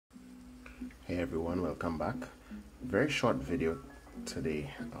Hey everyone, welcome back. Very short video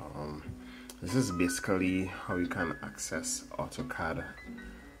today. This is basically how you can access AutoCAD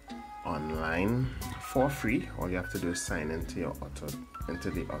online for free. All you have to do is sign into the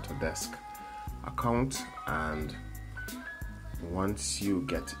Autodesk account, and once you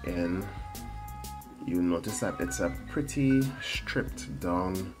get in, you notice that it's a pretty stripped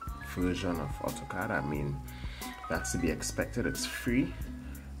down version of AutoCAD. I mean, that's to be expected. It's free,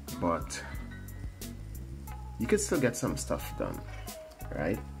 but you could still get some stuff done,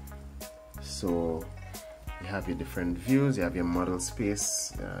 right? So you have your different views, you have your model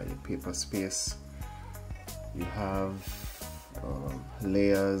space, your paper space, you have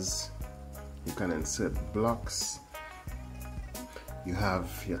layers, you can insert blocks, you have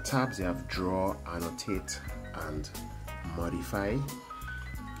your tabs, you have draw, annotate, and modify.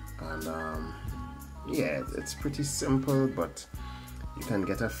 And yeah, it's pretty simple, but you can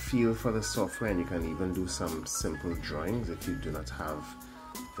get a feel for the software, and you can even do some simple drawings if you do not have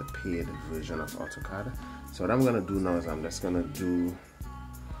the paid version of AutoCAD. So what I'm going to do now is I'm just going to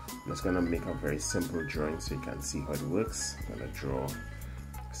make a very simple drawing so you can see how it works. I'm going to draw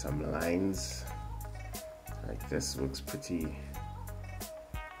some lines like this. Works pretty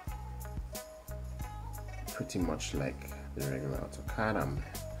much like the regular AutoCAD. I'm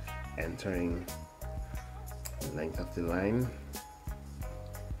entering the length of the line,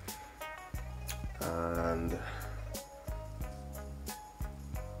 and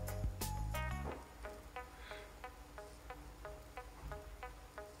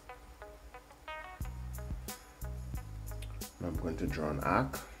I'm going to draw an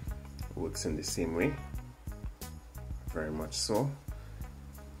arc. It works in the same way, very much so.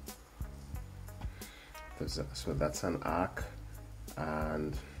 So that's an arc,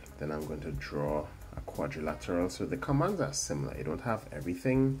 and then I'm going to draw a quadrilateral. So the commands are similar. You don't have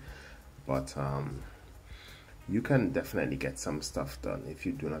everything, but you can definitely get some stuff done if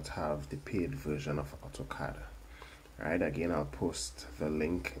you do not have the paid version of AutoCAD. Alright, again, I'll post the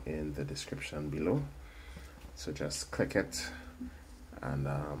link in the description below. So just click it and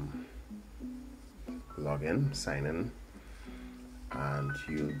log in, sign in, and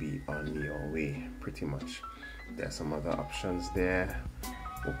you'll be on your way pretty much. There's some other options there: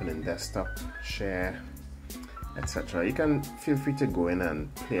 open in desktop, share, etc. You can feel free to go in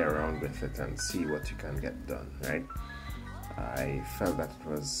and play around with it and see what you can get done, right? I felt that it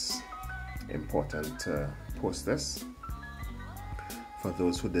was important to post this for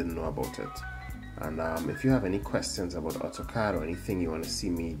those who didn't know about it. And if you have any questions about AutoCAD or anything you want to see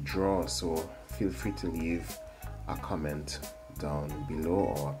me draw, so feel free to leave a comment down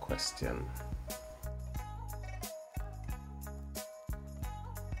below or a question.